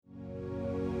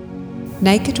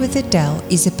Naked with Adele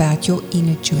is about your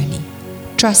inner journey,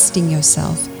 trusting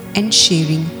yourself and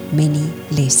sharing many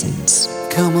lessons.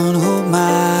 Come on, hold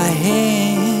my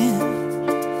hand.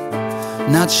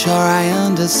 Not sure I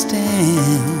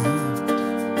understand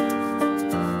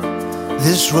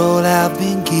this road I've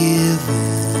been given,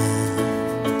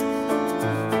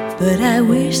 but I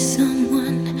wish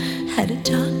someone had to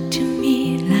talk to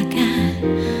me like I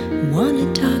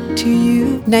wanna talk to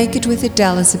you. Naked with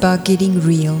Adele is about getting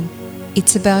real.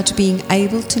 It's about being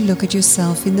able to look at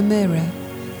yourself in the mirror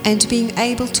and being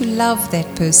able to love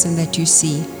that person that you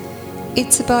see.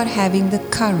 It's about having the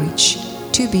courage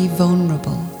to be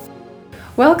vulnerable.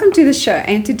 Welcome to the show,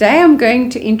 and today I'm going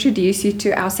to introduce you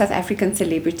to our South African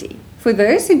celebrity. For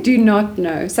those who do not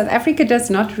know, South Africa does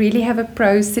not really have a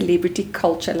pro-celebrity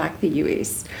culture like the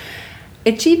US.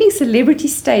 Achieving celebrity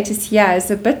status here is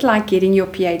a bit like getting your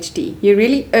PhD. You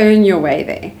really earn your way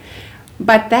there.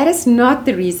 But that is not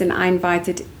the reason I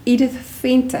invited Edith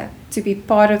Venter to be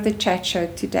part of the chat show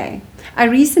today. I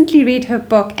recently read her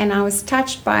book and I was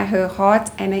touched by her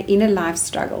heart and her inner life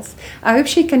struggles. I hope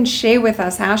she can share with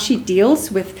us how she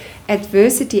deals with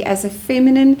adversity as a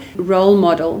feminine role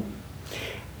model.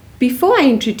 Before I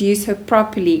introduce her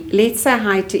properly, let's say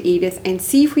hi to Edith and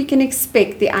see if we can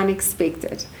expect the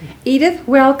unexpected. Edith,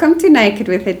 welcome to Naked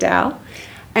with Adele.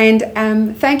 And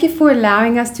thank you for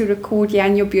allowing us to record here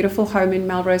in your beautiful home in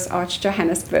Melrose Arch,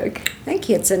 Johannesburg. Thank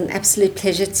you. It's an absolute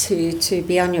pleasure to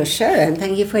be on your show, and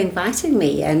thank you for inviting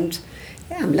me. And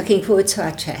yeah, I'm looking forward to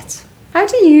our chat. How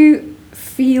do you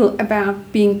feel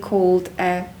about being called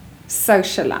a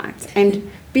socialite and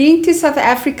being to South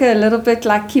Africa a little bit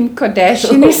like Kim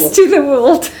Kardashian is to the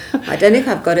world? I don't know if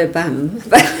I've got a bum,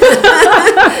 but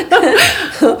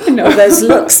or those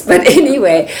looks. But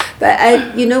anyway,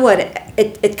 but you know what?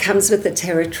 It comes with the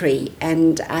territory,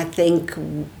 and I think,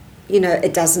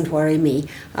 it doesn't worry me.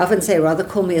 I often say rather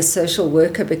call me a social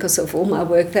worker because of all my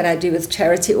work that I do with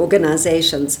charity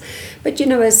organizations. But a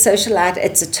socialite,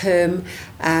 it's a term.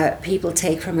 People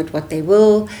take from it what they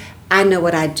will. I know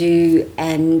what I do,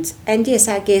 and yes,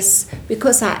 I guess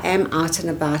because I am out and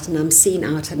about and I'm seen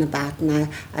out and about and I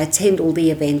attend all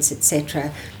the events,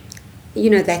 etc.,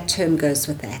 that term goes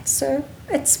with that. So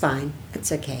it's fine.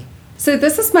 It's okay. So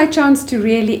this is my chance to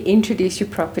really introduce you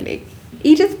properly.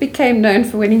 Edith became known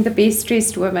for winning the Best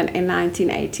Dressed Woman in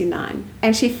 1989,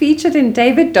 and she featured in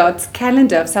David Dodd's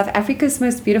calendar of South Africa's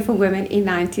Most Beautiful Women in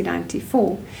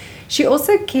 1994. She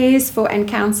also cares for and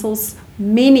counsels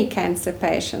many cancer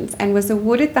patients and was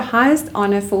awarded the highest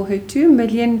honor for her 2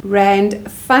 million rand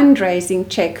fundraising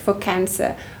check for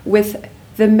cancer with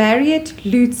the Marriott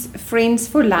Lutz Friends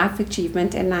for Life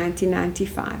Achievement in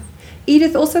 1995.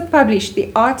 Edith also published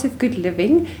The Art of Good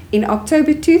Living in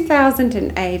October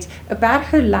 2008 about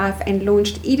her life and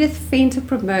launched Edith Venter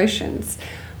Promotions,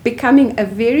 becoming a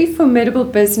very formidable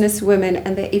businesswoman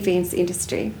in the events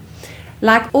industry.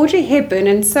 Like Audrey Hepburn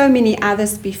and so many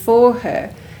others before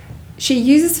her, she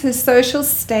uses her social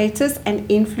status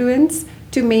and influence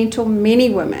to mentor many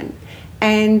women.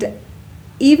 And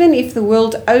even if the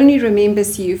world only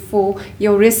remembers you for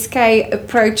your risque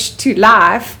approach to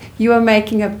life, you are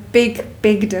making a big,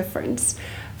 big difference.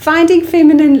 Finding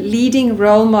feminine leading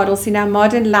role models in our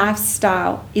modern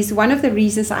lifestyle is one of the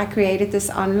reasons I created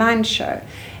this online show.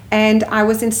 And I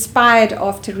was inspired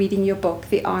after reading your book,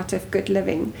 The Art of Good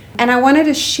Living. And I wanted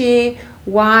to share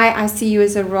why I see you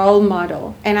as a role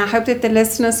model. And I hope that the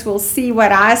listeners will see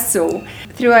what I saw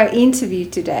through our interview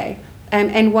today,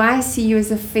 and why I see you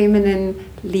as a feminine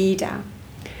leader.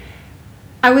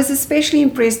 I was especially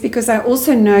impressed because I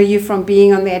also know you from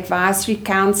being on the advisory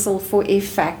council for F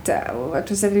Factor. What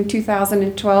was it, in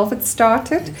 2012 it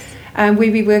started? Where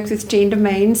we worked with gender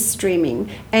mainstreaming.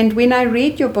 And when I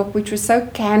read your book, which was so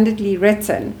candidly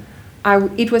written,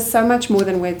 it was so much more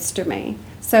than words to me.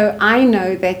 So I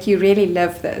know that you really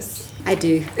live this. I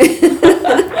do.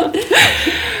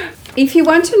 If you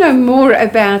want to know more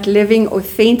about living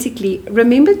authentically,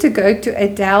 remember to go to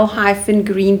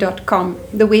adele-green.com,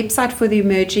 the website for the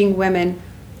emerging women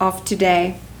of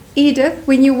today. Edith,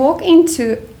 when you walk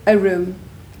into a room,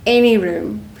 any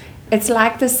room, it's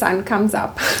like the sun comes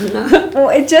up.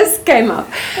 Or it just came up.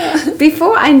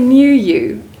 Before I knew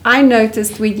you, I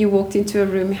noticed when you walked into a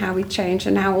room how it changed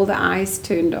and how all the eyes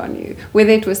turned on you,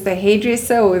 whether it was the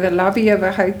hairdresser or the lobby of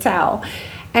a hotel.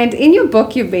 And in your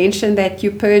book, you mentioned that you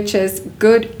purchase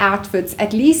good outfits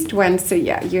at least once a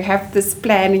year. You have this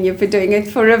plan and you've been doing it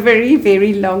for a very,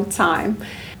 very long time.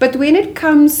 But when it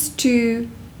comes to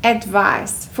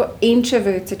advice for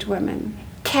introverted women,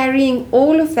 carrying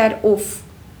all of that off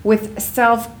with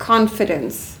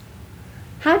self-confidence,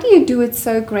 how do you do it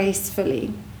so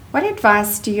gracefully? What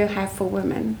advice do you have for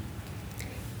women?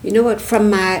 You know what, from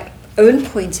my own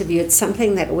point of view, it's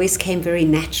something that always came very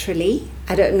naturally.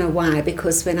 I don't know why,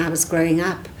 because when I was growing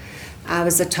up, I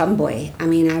was a tomboy. I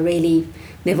mean, I really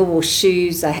never wore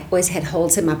shoes. I always had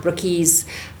holes in my brookies.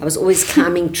 I was always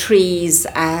climbing trees.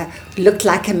 I looked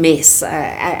like a mess.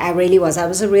 I really was. I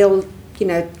was a real,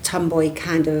 tomboy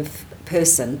kind of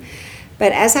person.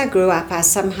 But as I grew up, I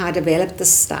somehow developed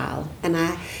this style. And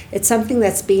it's something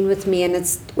that's been with me, and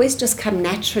it's always just come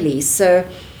naturally. So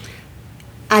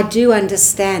I do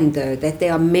understand, though, that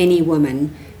there are many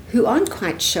women who aren't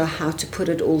quite sure how to put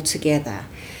it all together.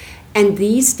 And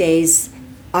these days,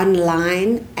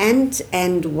 online,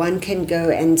 and one can go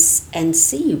and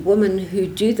see women who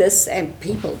do this, and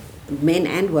people, men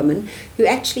and women, who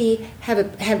actually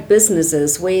have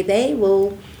businesses where they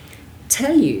will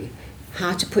tell you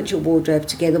how to put your wardrobe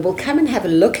together. Will come and have a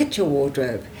look at your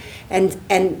wardrobe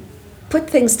and put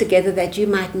things together that you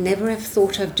might never have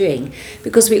thought of doing,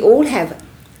 because we all have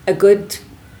a good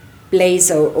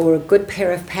blazer or a good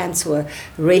pair of pants or a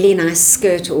really nice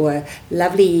skirt or a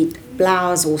lovely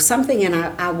blouse or something in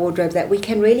our wardrobe that we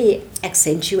can really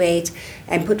accentuate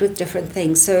and put with different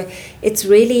things. So it's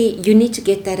really, you need to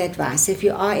get that advice. If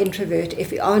you are introvert,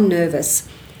 if you are nervous,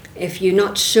 if you're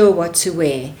not sure what to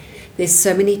wear, there's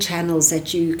so many channels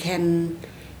that you can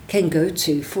go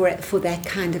to for that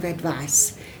kind of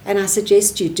advice. And I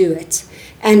suggest you do it.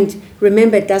 And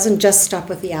remember, it doesn't just stop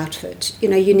with the outfit. You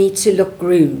need to look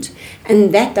groomed.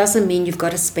 And that doesn't mean you've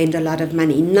got to spend a lot of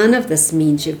money. None of this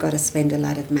means you've got to spend a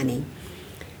lot of money.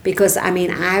 Because,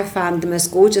 I've found the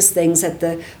most gorgeous things at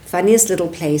the funniest little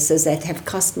places that have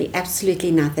cost me absolutely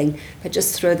nothing, but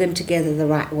just throw them together the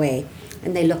right way,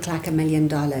 and they look like $1 million.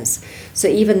 So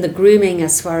even the grooming,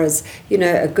 as far as,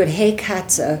 a good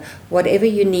haircut, whatever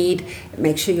you need,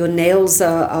 make sure your nails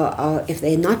are, if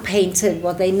they're not painted,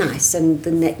 well, they're nice. And,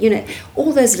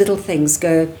 all those little things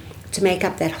go to make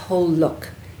up that whole look.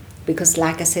 Because,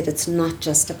 like I said, it's not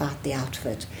just about the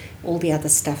outfit. All the other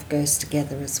stuff goes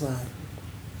together as well.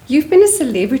 You've been a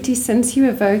celebrity since you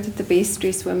were voted the best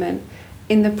dressed woman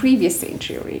in the previous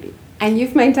century already. And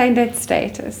you've maintained that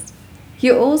status.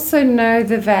 You also know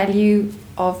the value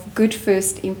of good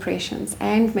first impressions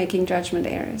and making judgment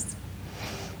errors.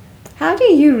 How do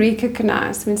you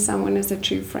recognize when someone is a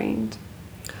true friend?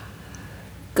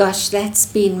 Gosh, that's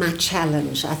been my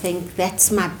challenge. I think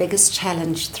that's my biggest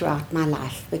challenge throughout my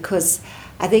life, because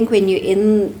I think when you're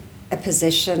in a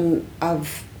position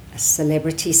of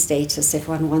celebrity status, if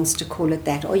one wants to call it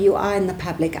that, or you are in the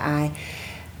public eye,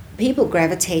 people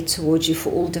gravitate towards you for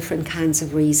all different kinds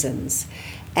of reasons.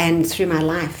 And through my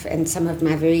life, and some of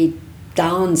my very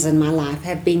downs in my life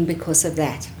have been because of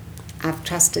that. I've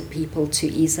trusted people too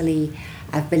easily.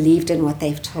 I've believed in what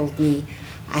they've told me.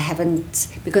 I haven't,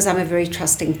 because I'm a very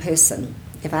trusting person.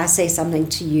 If I say something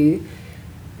to you,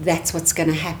 that's what's going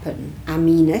to happen. I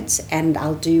mean it, and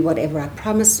I'll do whatever I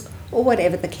promise, or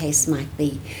whatever the case might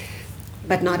be.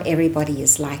 But not everybody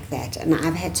is like that. And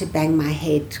I've had to bang my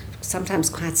head, sometimes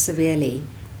quite severely,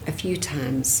 a few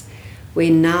times, where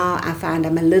now I find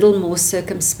I'm a little more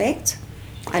circumspect.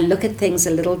 I look at things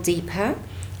a little deeper,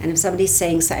 and if somebody's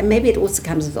saying so, and maybe it also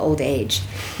comes with old age,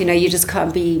 you just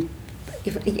can't be,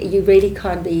 you really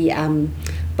can't be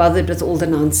bothered with all the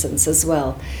nonsense as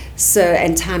well. So,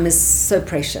 and time is so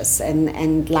precious,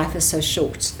 and life is so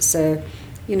short. So,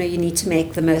 you need to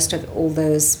make the most of all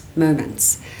those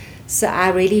moments. So I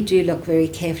really do look very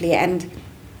carefully, and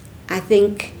I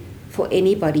think for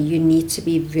anybody, you need to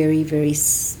be very, very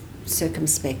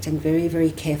circumspect and very,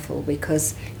 very careful,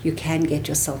 because you can get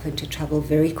yourself into trouble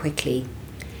very quickly,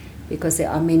 because there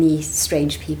are many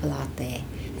strange people out there,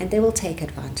 and they will take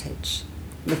advantage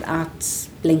without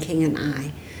blinking an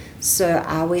eye. So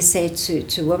I always say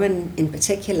to women in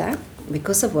particular,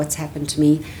 because of what's happened to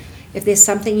me, if there's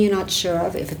something you're not sure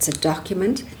of, if it's a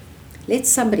document, let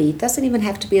somebody, it doesn't even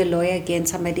have to be a lawyer, again,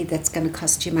 somebody that's going to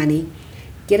cost you money,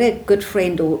 get a good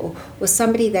friend or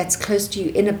somebody that's close to you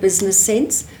in a business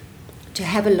sense, to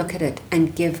have a look at it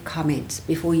and give comment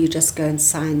before you just go and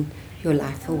sign your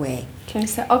life away. Okay,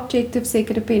 so objective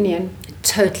second opinion.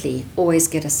 Totally, always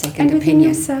get a second and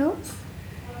opinion. And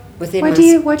within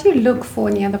yourself? What do you look for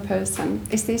in the other person?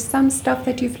 Is there some stuff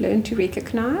that you've learned to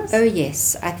recognize? Oh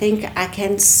yes, I think I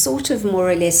can sort of more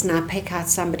or less now pick out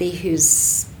somebody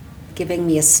who's giving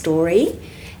me a story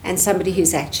and somebody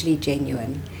who's actually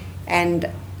genuine.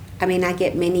 And I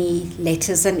get many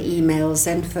letters and emails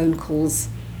and phone calls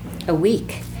a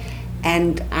week,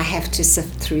 and I have to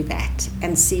sift through that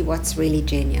and see what's really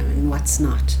genuine and what's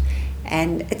not.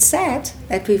 And it's sad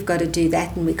that we've got to do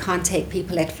that, and we can't take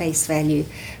people at face value,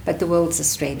 but the world's a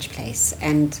strange place,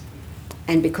 and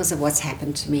And because of what's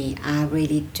happened to me, I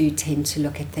really do tend to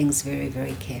look at things very,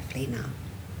 very carefully now.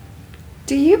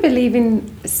 Do you believe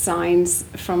in signs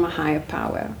from a higher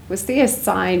power? Was there a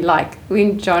sign like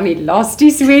when Johnny lost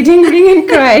his wedding ring in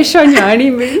Croatia on your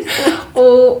honeymoon?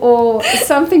 Or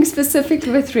something specific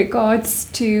with regards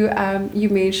to, you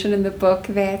mentioned in the book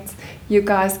that you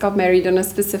guys got married on a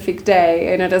specific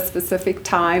day and at a specific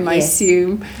time, I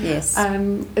assume. Yes.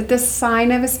 Does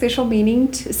sign have a special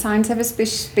meaning? Signs have a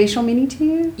special meaning to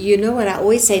you? You know what, I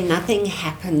always say nothing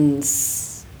happens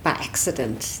by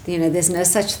accident. You know, there's no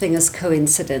such thing as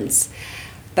coincidence.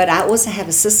 But I also have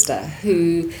a sister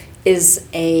who is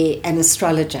an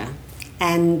astrologer,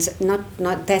 and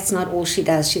not that's not all she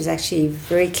does. She's actually a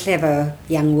very clever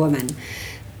young woman,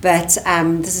 but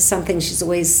this is something she's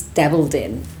always dabbled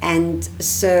in, and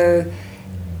so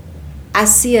I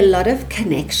see a lot of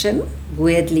connection,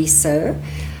 weirdly so.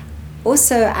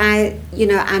 Also, I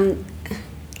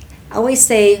always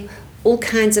say all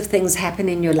kinds of things happen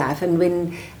in your life,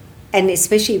 and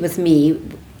especially with me,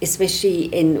 especially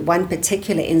in one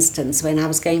particular instance when I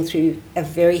was going through a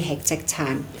very hectic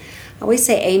time, I always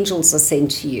say angels are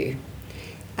sent to you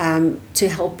to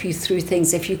help you through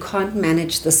things. If you can't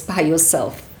manage this by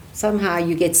yourself, somehow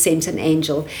you get sent an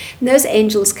angel. And those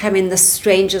angels come in the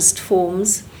strangest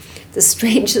forms, the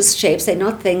strangest shapes. They're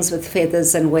not things with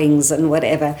feathers and wings and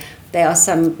whatever. They are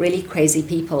some really crazy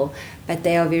people, but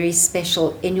they are very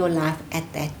special in your life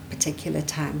at that particular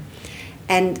time.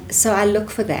 And so I look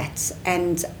for that.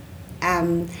 And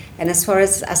as far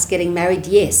as us getting married,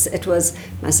 yes, it was,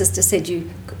 my sister said, you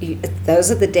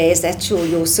those are the days, that's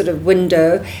your sort of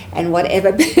window and whatever.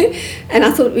 And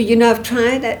I thought, well, I've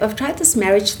tried this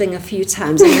marriage thing a few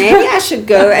times, and maybe I should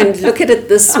go and look at it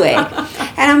this way.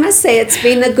 And I must say it's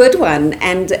been a good one,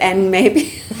 and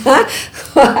maybe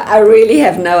I really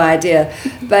have no idea.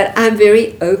 But I'm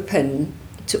very open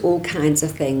to all kinds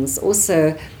of things.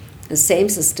 Also, the same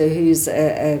sister who's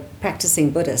a practicing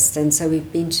Buddhist, and so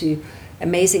we've been to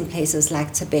amazing places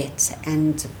like Tibet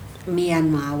and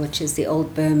Myanmar, which is the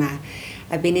old Burma.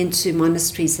 I've been into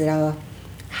monasteries that are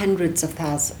hundreds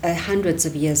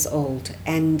of years old,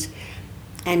 and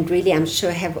really I'm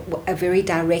sure have a very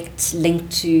direct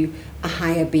link to a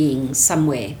higher being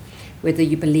somewhere, whether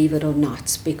you believe it or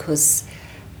not, because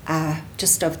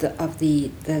just of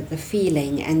the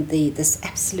feeling and this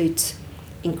absolute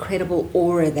incredible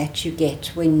aura that you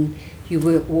get when you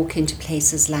walk into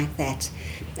places like that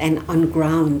and on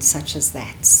ground such as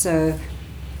that. So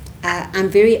I'm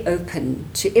very open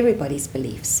to everybody's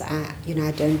beliefs.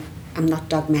 I'm not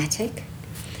dogmatic.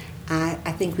 I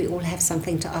think we all have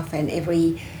something to offer, and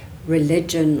every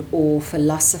religion or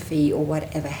philosophy or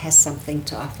whatever has something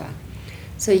to offer.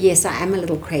 So yes, I am a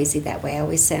little crazy that way. I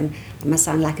always say I must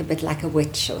sound like a bit like a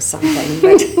witch or something,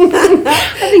 but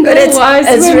I think but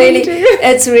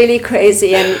it's really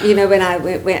crazy. And when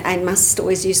I must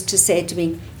always used to say to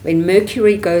me, when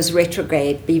Mercury goes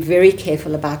retrograde, be very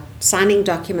careful about signing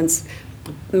documents,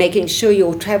 making sure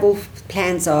your travel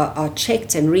plans are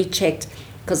checked and rechecked,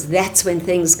 because that's when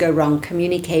things go wrong,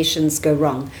 communications go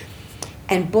wrong.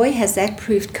 And boy, has that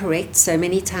proved correct so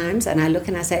many times. And I look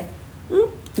and I say,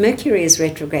 Mercury is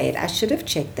retrograde. I should have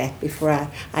checked that before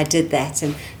I did that.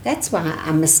 And that's why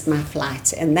I missed my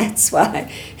flight. And that's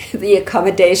why the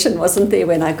accommodation wasn't there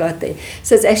when I got there.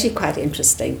 So it's actually quite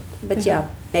interesting. But yeah,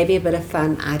 maybe a bit of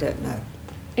fun. I don't know.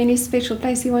 Any special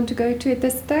place you want to go to at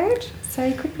this stage?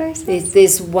 Sacred places?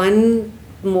 There's one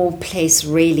more place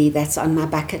really that's on my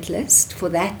bucket list for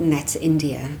that, and that's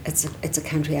India. It's a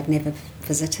country I've never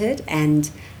visited, and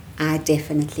I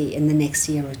definitely in the next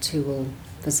year or two will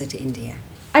visit India.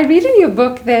 I read in your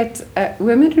book that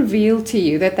women reveal to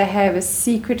you that they have a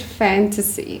secret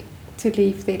fantasy to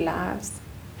leave their lives.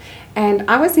 And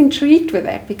I was intrigued with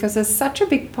that because it's such a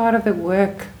big part of the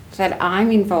work that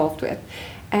I'm involved with.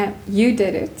 You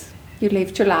did it. You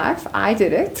lived your life. I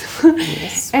did it.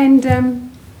 Yes. And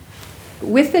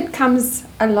with it comes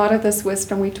a lot of this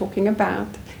wisdom we're talking about.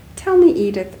 Tell me,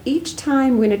 Edith, each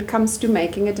time when it comes to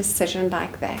making a decision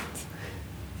like that,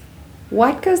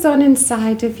 what goes on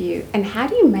inside of you, and how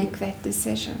do you make that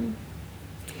decision?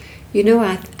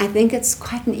 I think it's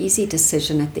quite an easy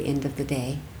decision at the end of the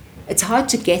day. It's hard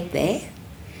to get there,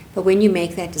 but when you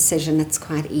make that decision, it's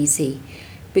quite easy.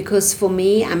 Because for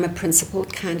me, I'm a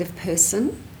principled kind of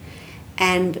person,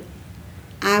 and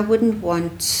I wouldn't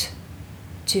want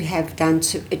to have done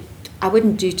to it. I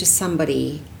wouldn't do to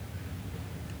somebody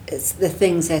the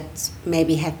things that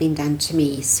maybe have been done to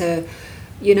me. So,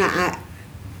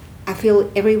 I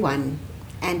feel everyone,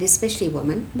 and especially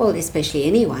women, well, especially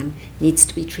anyone, needs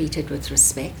to be treated with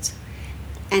respect.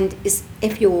 And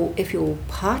if your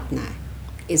partner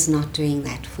is not doing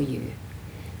that for you,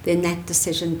 then that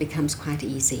decision becomes quite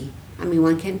easy. I mean,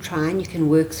 one can try and you can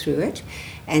work through it,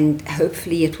 and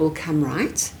hopefully it will come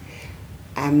right.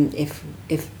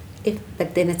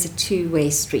 But then it's a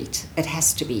two-way street. It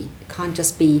has to be. It can't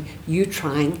just be you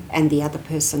trying and the other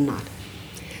person not.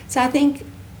 So I think,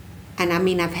 and I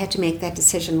mean, I've had to make that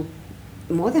decision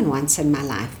more than once in my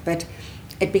life, but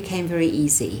it became very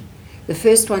easy. The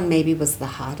first one maybe was the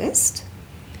hardest,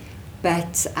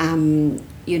 but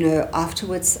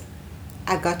afterwards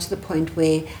I got to the point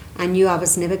where I knew I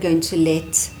was never going to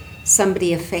let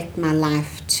somebody affect my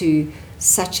life to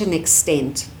such an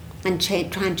extent and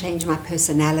try and change my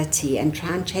personality and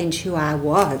try and change who I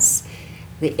was,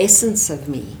 the essence of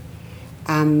me,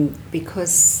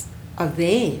 because of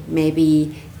their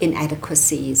maybe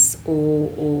inadequacies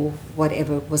or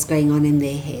whatever was going on in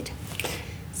their head.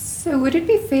 So would it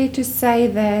be fair to say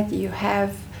that you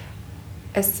have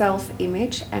a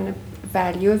self-image and a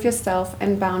value of yourself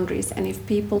and boundaries, and if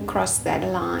people cross that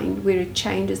line where it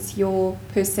changes your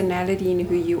personality and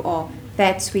who you are,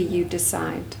 that's where you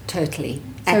decide? Totally.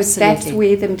 So Absolutely. that's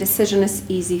where the decision is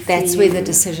easy for you. That's where the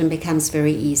decision becomes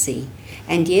very easy.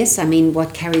 And yes, I mean,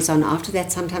 what carries on after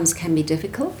that sometimes can be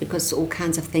difficult because all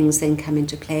kinds of things then come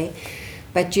into play.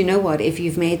 But you know what? If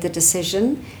you've made the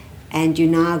decision and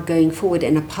you're now going forward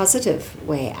in a positive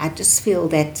way, I just feel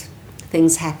that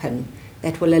things happen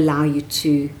that will allow you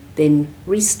to then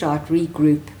restart,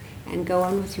 regroup, and go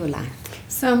on with your life.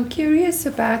 So I'm curious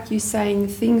about you saying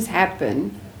things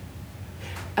happen.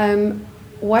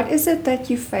 What is it that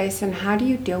you face and how do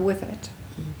you deal with it?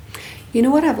 You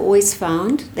know what I've always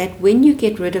found? That when you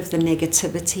get rid of the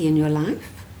negativity in your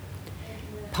life,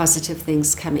 positive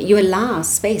things come in. You allow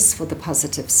space for the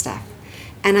positive stuff.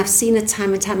 And I've seen it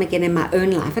time and time again in my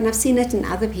own life, and I've seen it in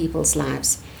other people's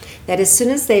lives, that as soon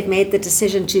as they've made the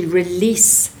decision to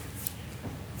release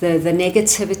the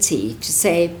negativity, to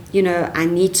say, I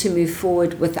need to move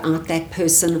forward without that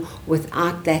person,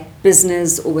 without that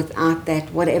business, or without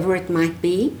that whatever it might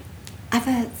be,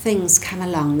 other things come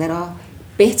along that are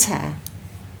better.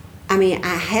 I mean,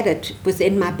 I had it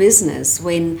within my business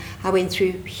when I went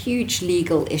through huge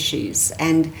legal issues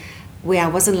and where I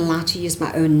wasn't allowed to use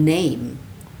my own name.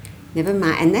 Never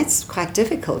mind, and that's quite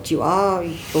difficult. Your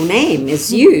name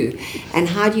is you. And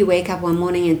how do you wake up one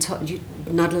morning and you're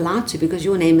not allowed to, because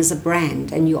your name is a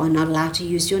brand and you are not allowed to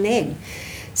use your name.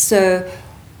 So,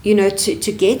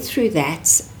 to get through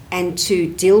that and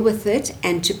to deal with it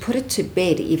and to put it to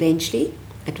bed eventually,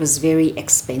 it was very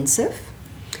expensive.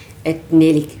 It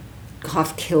nearly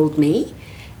half killed me.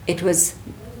 It was,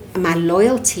 my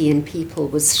loyalty in people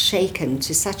was shaken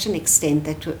to such an extent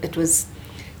that it was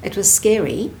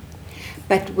scary.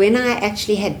 But when I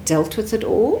actually had dealt with it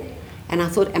all, and I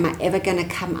thought, am I ever going to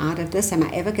come out of this? Am I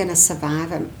ever going to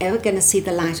survive? Am I ever going to see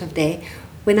the light of day?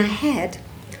 When I had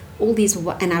all these,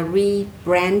 and I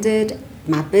rebranded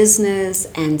my business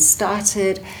and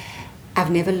started,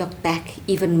 I've never looked back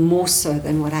even more so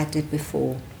than what I did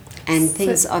before. And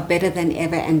things are better than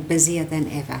ever and busier than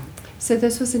ever. So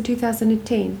this was in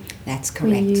 2010? That's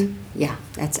correct. Yeah,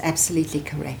 that's absolutely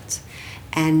correct.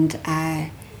 And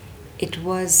it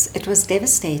was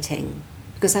devastating,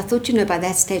 because I thought, by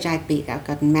that stage I'd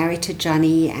gotten married to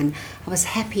Johnny and I was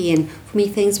happy, and for me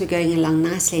things were going along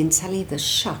nicely, and suddenly the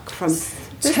shock from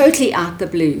totally out the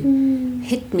blue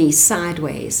hit me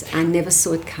sideways. I never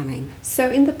saw it coming. So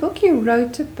in the book you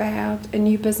wrote about a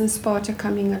new business partner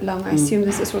coming along. I assume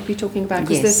this is what we're talking about,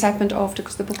 because this happened after,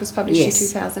 because the book was published in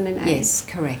 2008. Yes,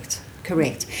 correct.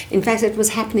 In fact, it was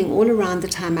happening all around the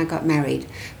time I got married,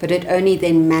 but it only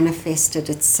then manifested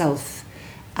itself.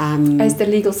 As the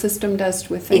legal system does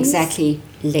with things. Exactly,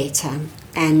 later.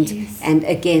 And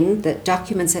again, the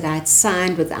documents that I had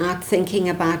signed without thinking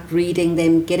about reading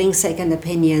them, getting second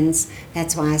opinions,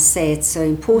 that's why I say it's so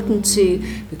important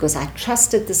because I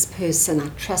trusted this person, I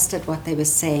trusted what they were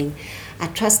saying. I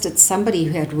trusted somebody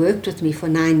who had worked with me for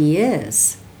 9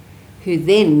 years, who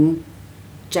then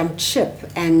jumped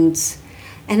ship, and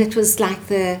it was like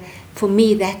for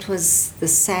me that was the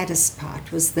saddest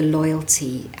part, was the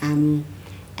loyalty, and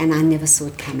I never saw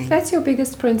it coming. That's your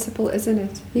biggest principle, isn't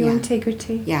it? Your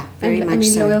integrity. Yeah, very much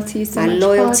so. Loyalty is so my much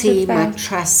loyalty, part of my that.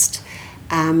 trust,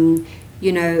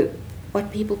 what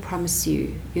people promise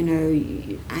you,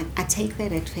 I take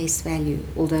that at face value.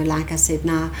 Although, like I said,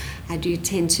 now I do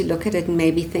tend to look at it and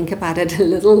maybe think about it a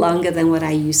little longer than what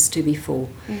I used to before,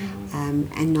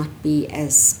 and not be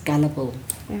as gullible.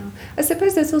 Yeah. I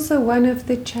suppose that's also one of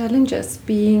the challenges,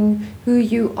 being who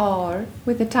you are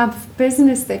with the type of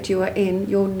business that you are in.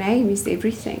 Your name is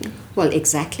everything. Well,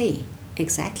 exactly.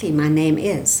 My name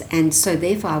is. And so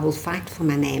therefore I will fight for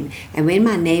my name. And when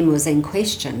my name was in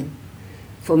question,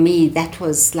 for me that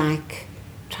was like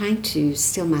trying to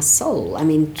steal my soul. I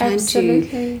mean, trying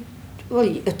Absolutely. well,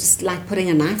 it's like putting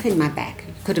a knife in my back.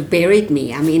 It could have buried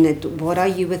me. I mean, what are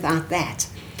you without that?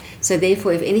 So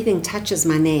therefore, if anything touches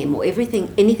my name or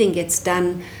anything gets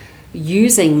done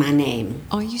using my name.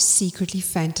 Are you secretly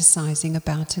fantasizing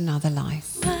about another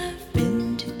life? I've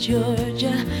been to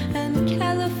Georgia and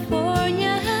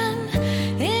California and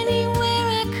anywhere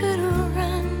I could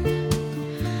run.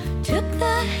 Took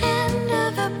the hand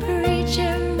of a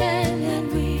preacher man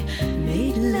and we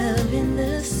made love in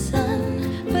the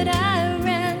sun. But I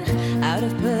ran out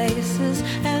of places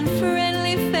and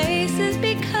friendly faces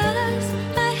because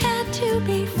I had to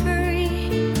be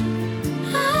free.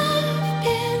 I've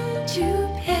been to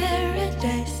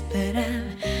paradise, but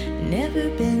I've never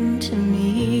been to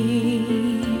me.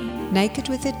 Naked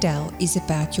with Adele is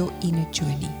about your inner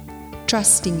journey,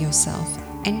 trusting yourself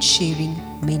and sharing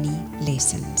many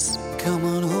lessons. Come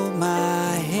on, hold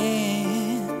my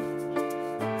hand.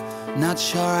 Not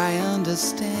sure I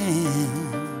understand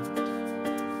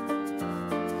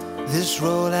this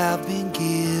road I've been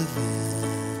given.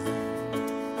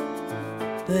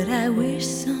 But I wish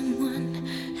someone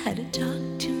had to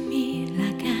talk to me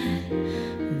like I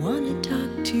wanna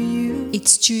talk to you.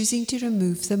 It's choosing to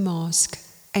remove the mask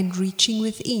and reaching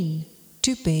within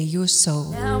to bare your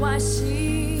soul. Now I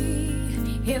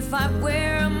see if I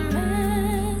wear a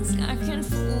mask, I can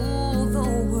fool the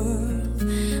world,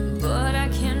 but I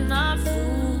cannot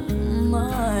fool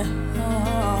my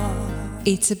heart.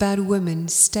 It's about women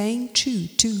staying true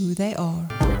to who they are.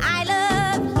 I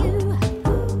love you,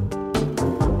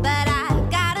 but I've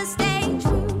gotta stay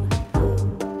true.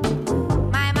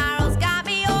 My morals got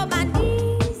me on my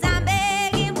knees, I'm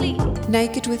begging please.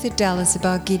 Naked with Adele is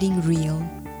about getting real.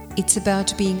 It's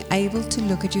about being able to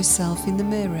look at yourself in the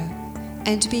mirror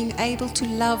and being able to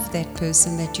love that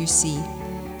person that you see.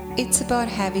 It's about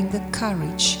having the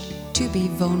courage to be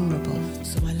vulnerable.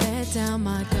 So I let down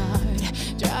my guard,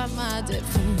 drop my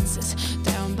defenses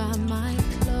down by my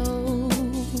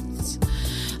clothes.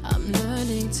 I'm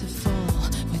learning to fall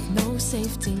with no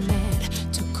safety net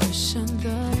to cushion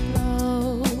the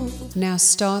blow. Now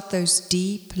start those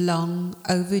deep, long,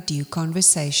 overdue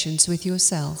conversations with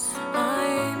yourself.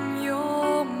 I'm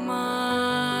your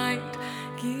mind,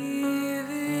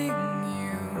 giving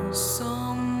you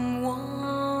someone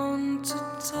to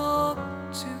talk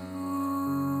to.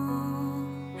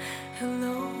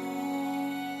 Hello.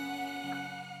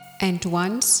 And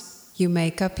once you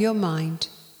make up your mind,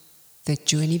 the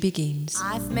journey begins.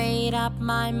 I've made up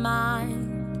my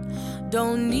mind.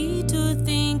 Don't need to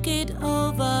think it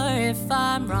over. If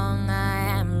I'm wrong,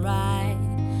 I am right.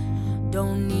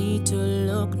 Don't need to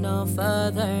look no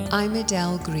further. I'm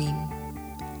Adele Green,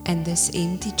 and this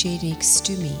empty chair next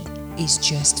to me is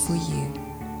just for you.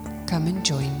 Come and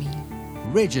join me.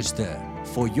 Register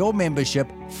for your membership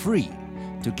free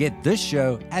to get this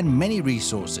show and many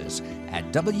resources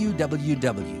at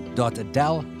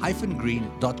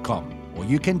www.adele-green.com, or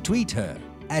you can tweet her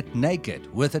at Naked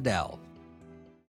with Adele.